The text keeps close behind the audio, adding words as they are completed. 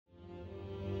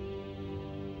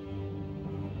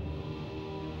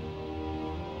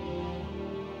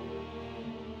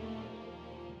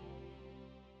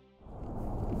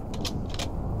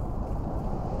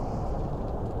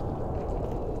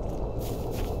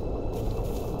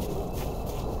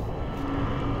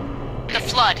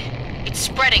flood. It's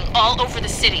spreading all over the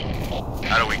city.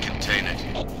 How do we contain it?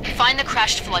 Find the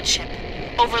crashed flood ship.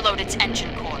 Overload its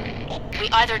engine core. We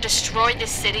either destroy this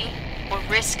city, or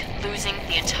risk losing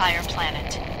the entire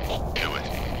planet. Do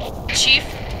it. Chief,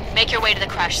 make your way to the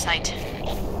crash site.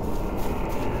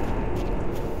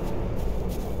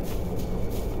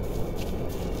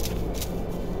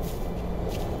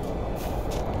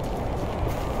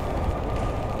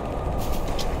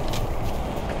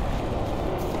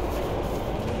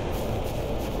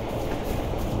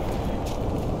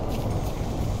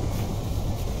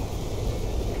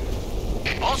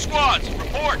 All squads,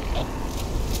 report!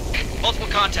 Multiple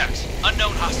contacts,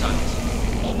 unknown hostiles.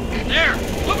 There!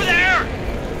 Over there!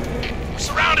 We're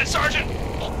surrounded, Sergeant!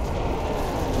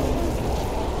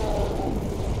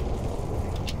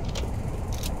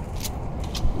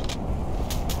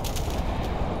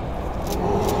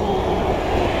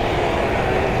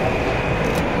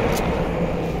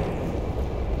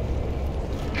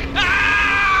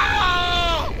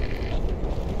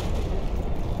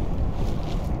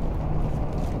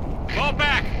 Fall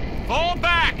back! Fall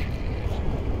back!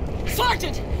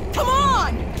 Sergeant! Come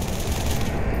on!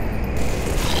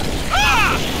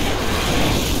 Ah!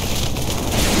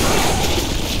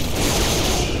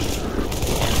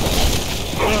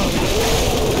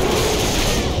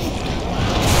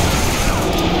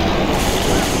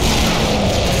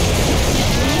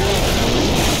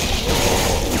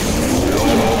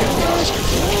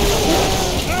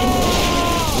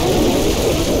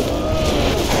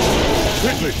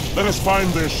 Quickly, let us find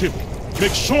their ship.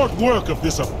 Make short work of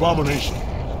this abomination.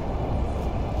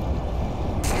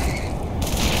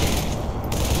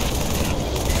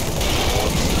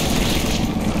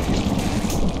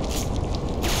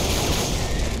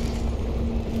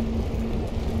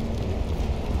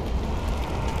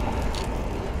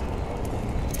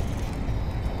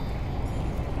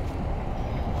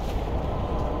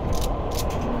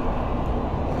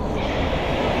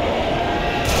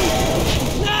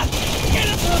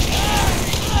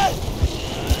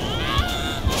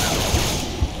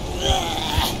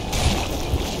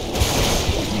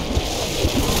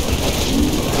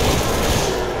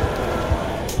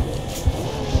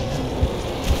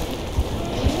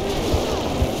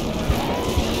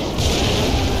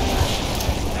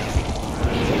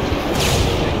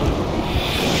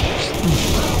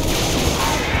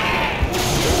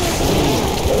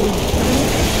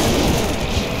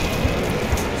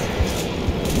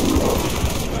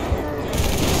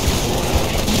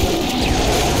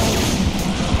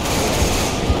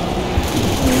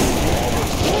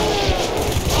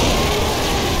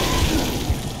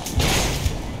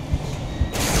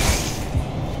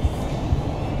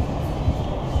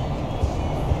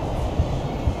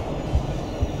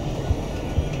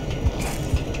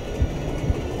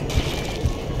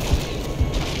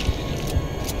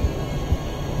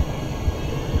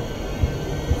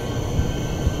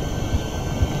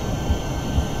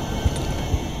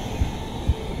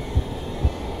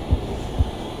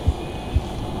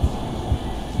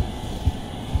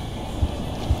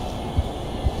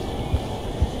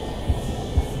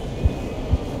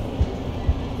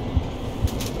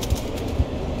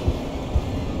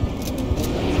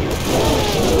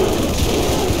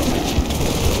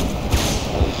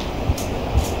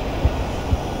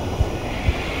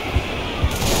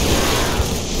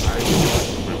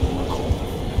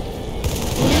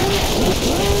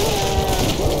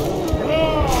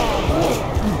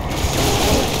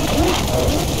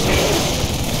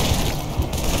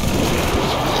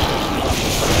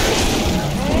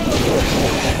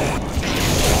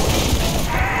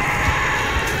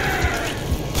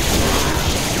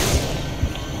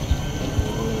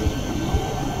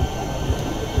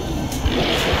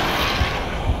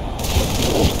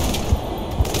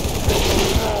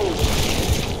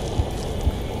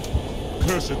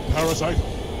 Cursed parasite!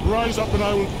 Rise up and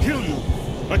I will kill you!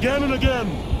 Again and again!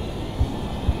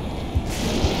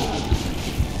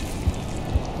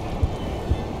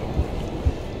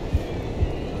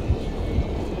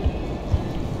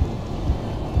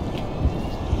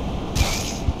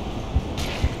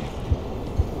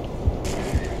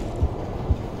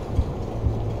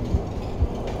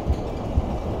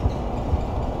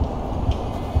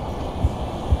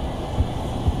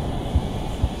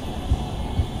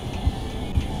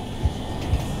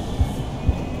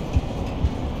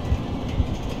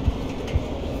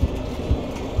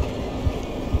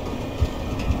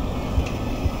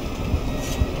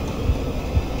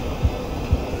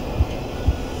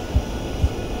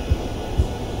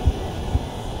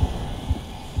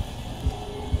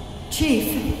 Chief,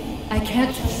 I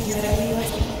can't trust you at our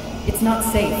US. It's not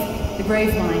safe. The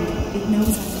Grave Mind, it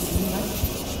knows I'm missing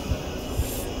much.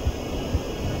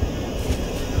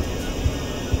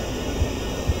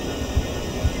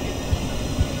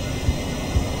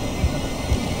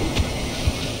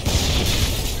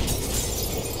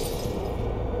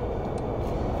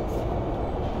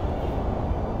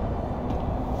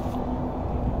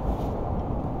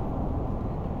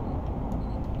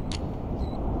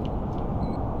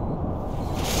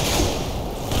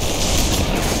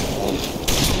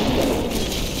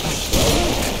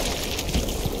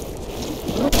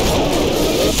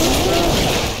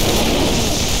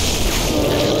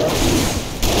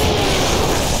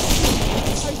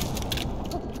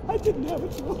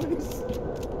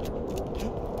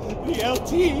 the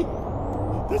LT,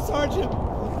 the sergeant,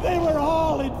 they were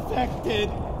all infected.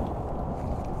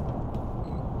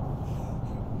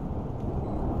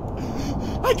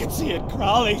 I could see it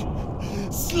crawling,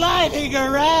 sliding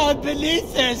around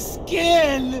beneath their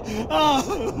skin.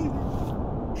 Oh.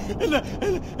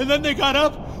 And then they got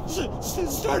up,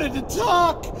 started to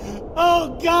talk.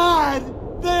 Oh, God,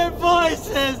 their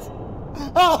voices.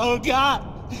 Oh, God,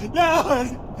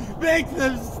 no, make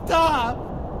them stop.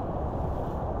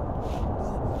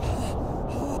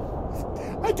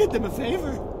 I did them a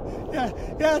favor. Yeah,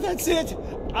 that's it.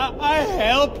 I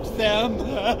helped them.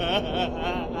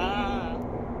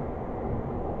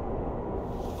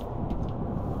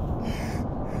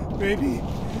 Maybe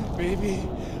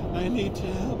I need to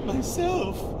help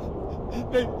myself.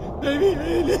 Maybe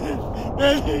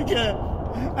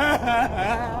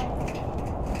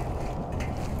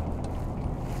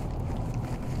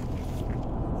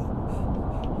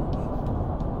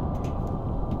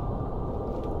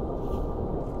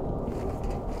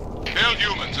Hail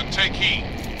humans and take heed.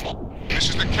 This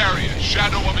is the carrier,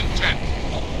 Shadow of Intent.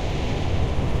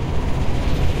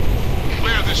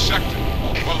 Clear this sector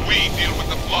while we deal with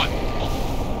the flood.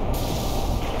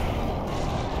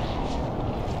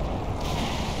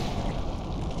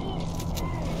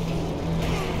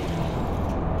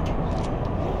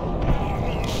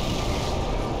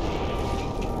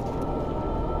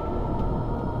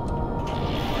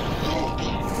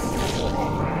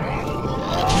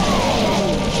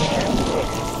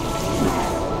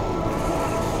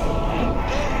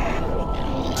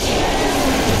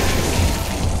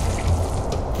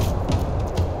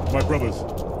 My brothers,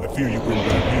 I fear you bring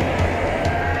bad news.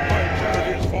 My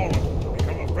charity has fallen.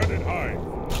 Become a fretted hive.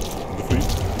 The fleet?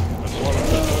 That's what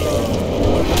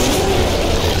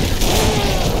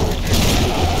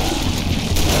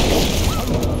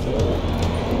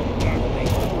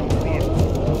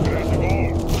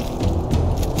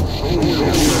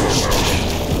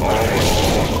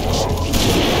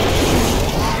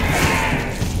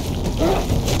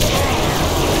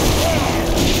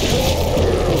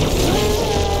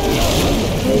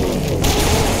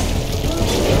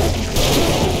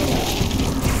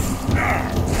Ah!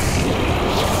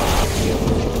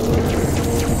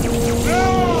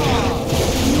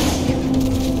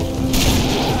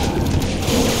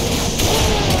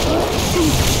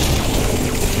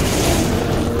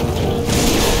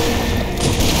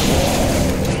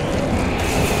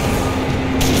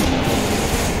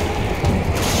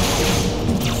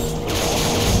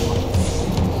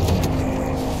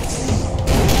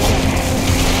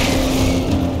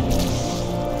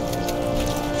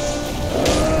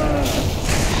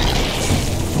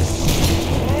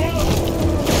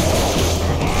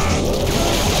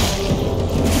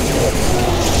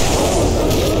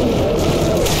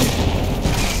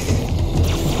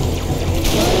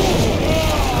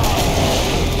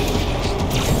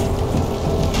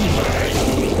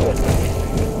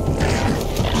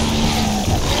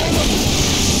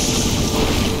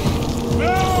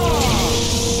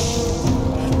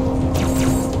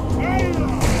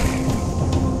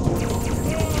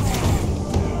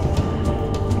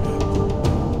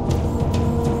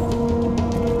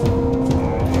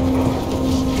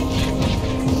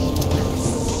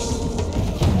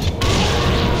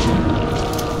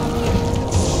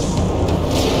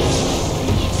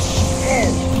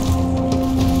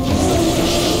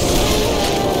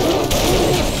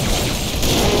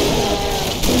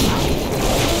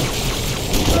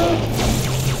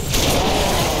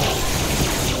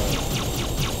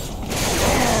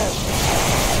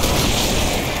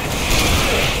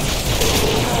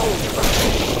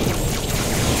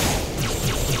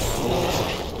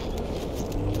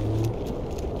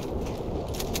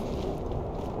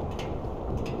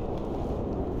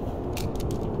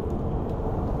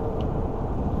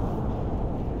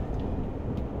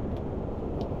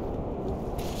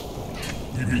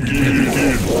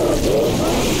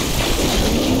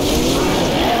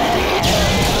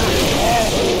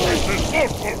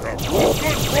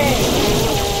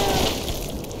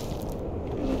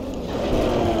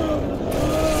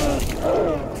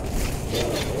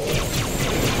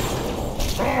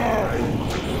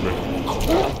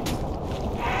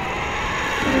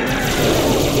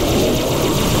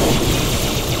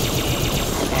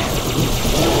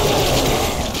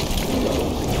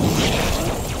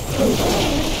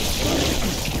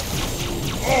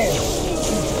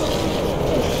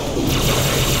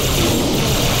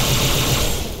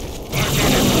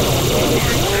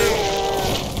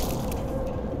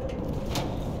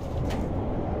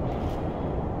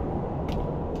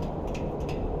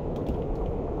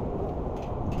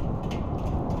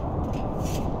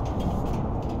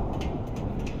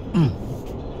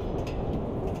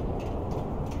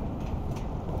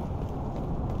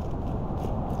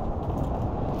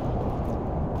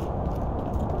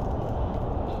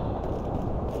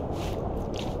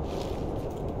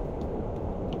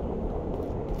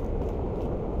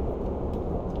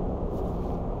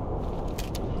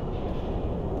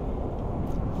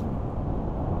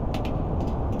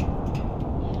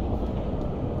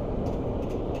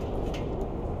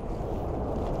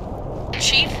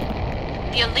 Chief,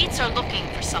 the elites are looking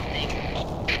for something.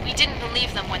 We didn't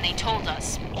believe them when they told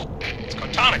us. It's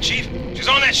Cortana, Chief. She's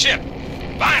on that ship.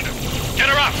 Find her. Get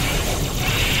her up.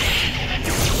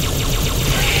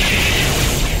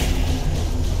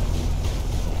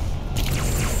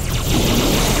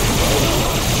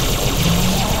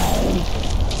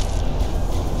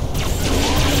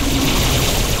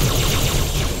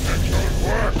 Excellent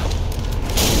work.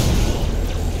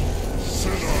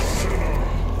 Sinner.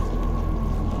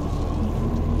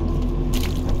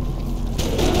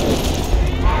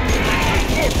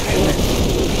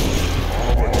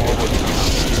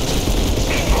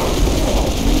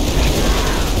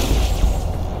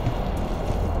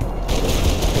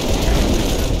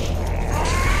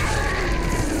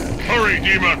 Hurry,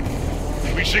 demon!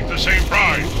 We seek the same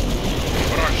prize,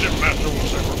 but our shipmaster will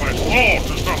sacrifice all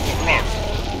to stop the flood.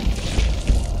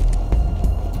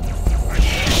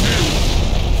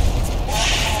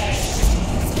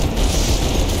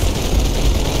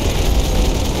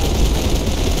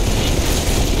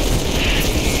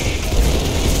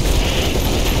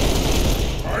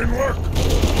 Fine work!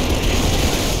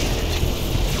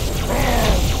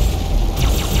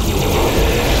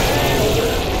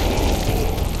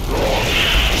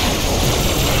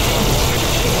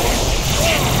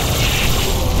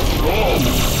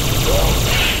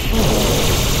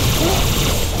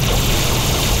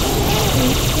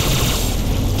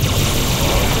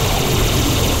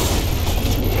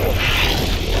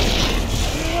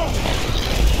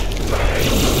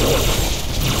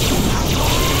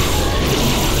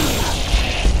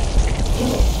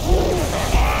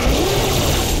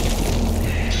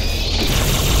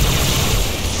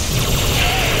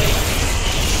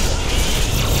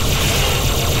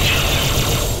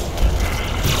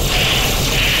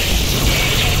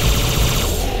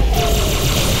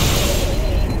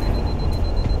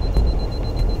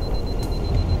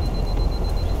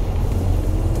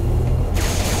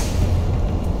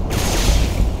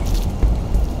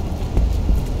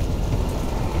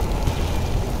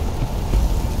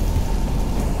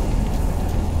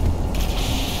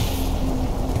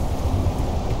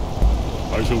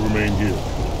 I shall remain here,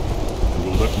 and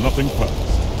will let nothing pass.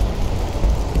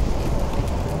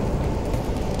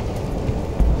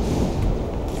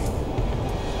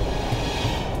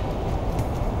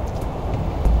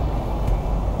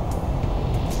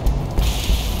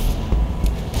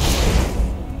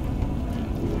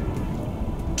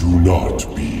 Do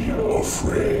not be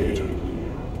afraid.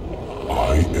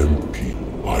 I am peace.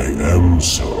 I am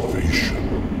salvation.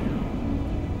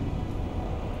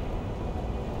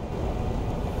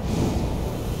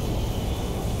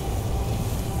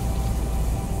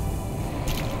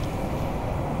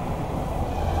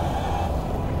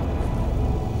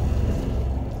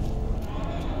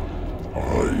 I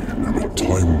am a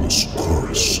timeless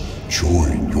chorus.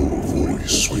 Join your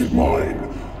voice with mine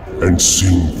and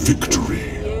sing victory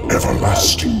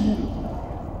everlasting.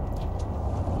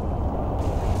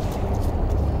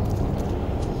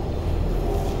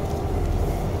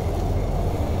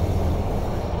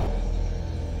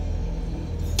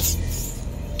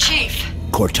 Chief,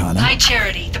 Cortana? High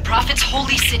Charity, the Prophet's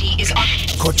holy city is on...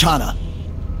 Cortana!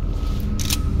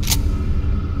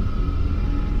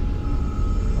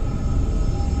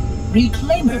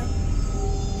 Reclaimer.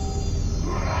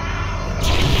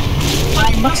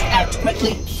 I must act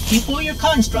quickly before your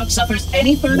construct suffers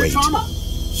any further Wait. trauma.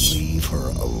 Leave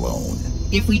her alone.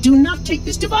 If we do not take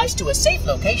this device to a safe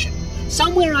location,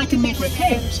 somewhere I can make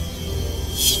repairs.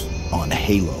 On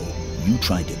Halo, you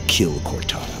tried to kill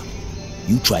Cortana.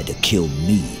 You tried to kill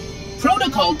me.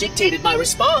 Protocol dictated my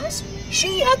response.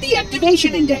 She had the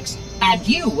activation index, and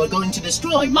you were going to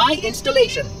destroy my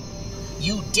installation.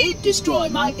 You did destroy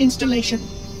my installation.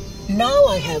 Now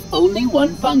I have only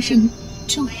one function,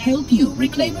 to help you,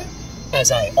 Reclaimer,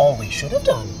 as I always should have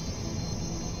done.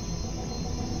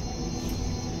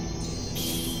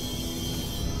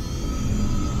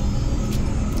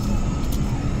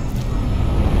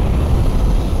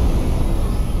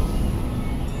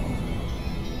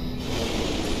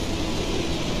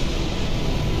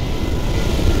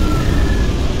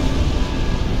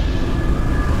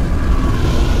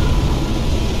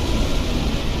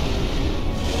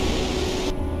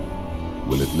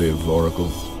 Will it live, Oracle?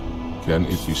 Can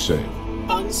it be saved?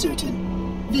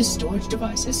 Uncertain. This storage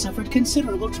device has suffered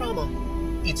considerable trauma.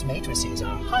 Its matrices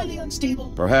are highly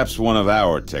unstable. Perhaps one of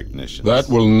our technicians. That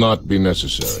will not be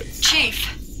necessary.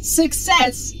 Chief!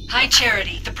 Success! High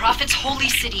Charity, the Prophet's holy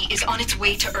city is on its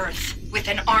way to Earth, with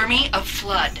an army of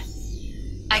Flood.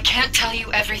 I can't tell you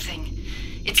everything.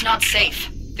 It's not safe.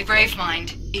 The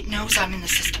Gravemind, it knows I'm in the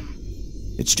system.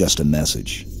 It's just a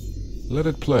message. Let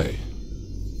it play.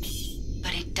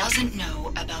 But it doesn't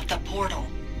know about the portal,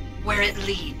 where it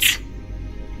leads.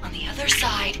 On the other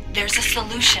side, there's a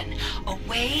solution, a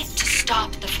way to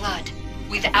stop the Flood,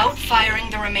 without firing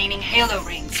the remaining Halo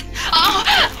rings.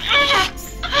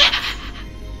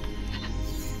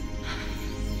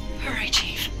 Hurry,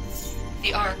 Chief.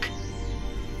 The Ark.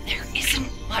 There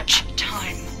isn't much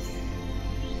time.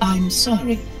 I'm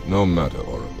sorry. No matter,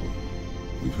 Oracle.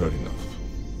 We've heard enough.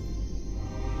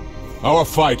 Our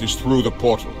fight is through the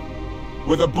portal.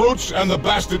 With the brutes and the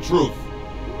bastard truth.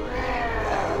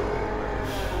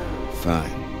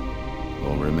 Fine.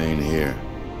 We'll remain here.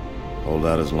 Hold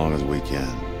out as long as we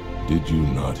can. Did you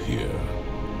not hear?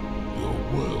 Your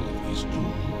world is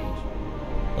doomed.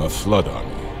 A Flood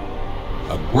army,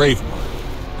 a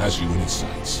Gravemind, has you in its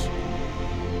sights.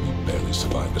 You barely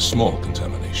survived a small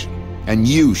contamination. And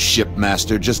you,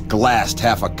 shipmaster, just glassed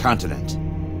half a continent.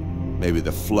 Maybe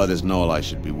the Flood isn't all I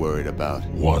should be worried about.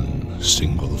 One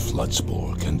single Flood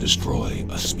spore can destroy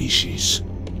a species.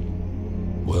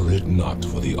 Were it not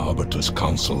for the Arbiter's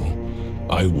Council,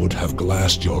 I would have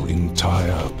glassed your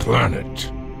entire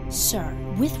planet. Sir,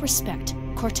 with respect,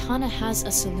 Cortana has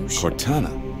a solution.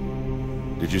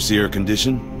 Cortana? Did you see her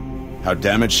condition? How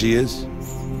damaged she is?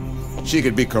 She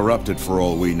could be corrupted for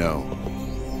all we know.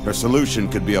 Her solution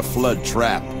could be a Flood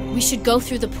trap. We should go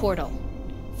through the portal.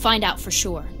 Find out for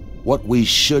sure. What we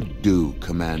should do,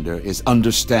 Commander, is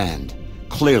understand,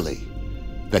 clearly,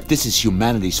 that this is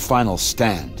humanity's final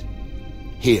stand.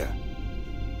 Here,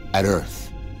 at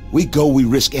Earth. We go, we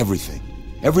risk everything.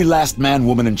 Every last man,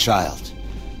 woman, and child.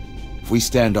 If we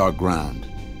stand our ground,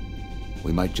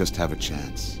 we might just have a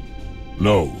chance.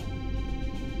 No.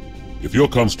 If your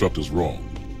construct is wrong,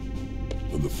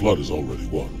 then the Flood is already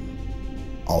won.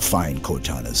 I'll find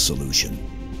Cortana's solution,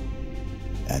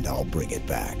 and I'll bring it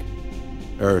back.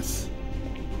 Earth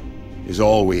is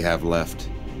all we have left.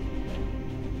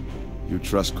 You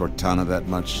trust Cortana that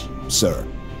much? Sir.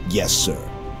 Yes, sir.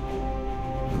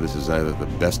 This is either the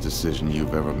best decision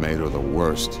you've ever made or the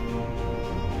worst.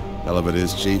 Hell of it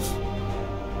is, Chief.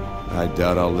 I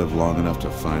doubt I'll live long enough to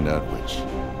find out which.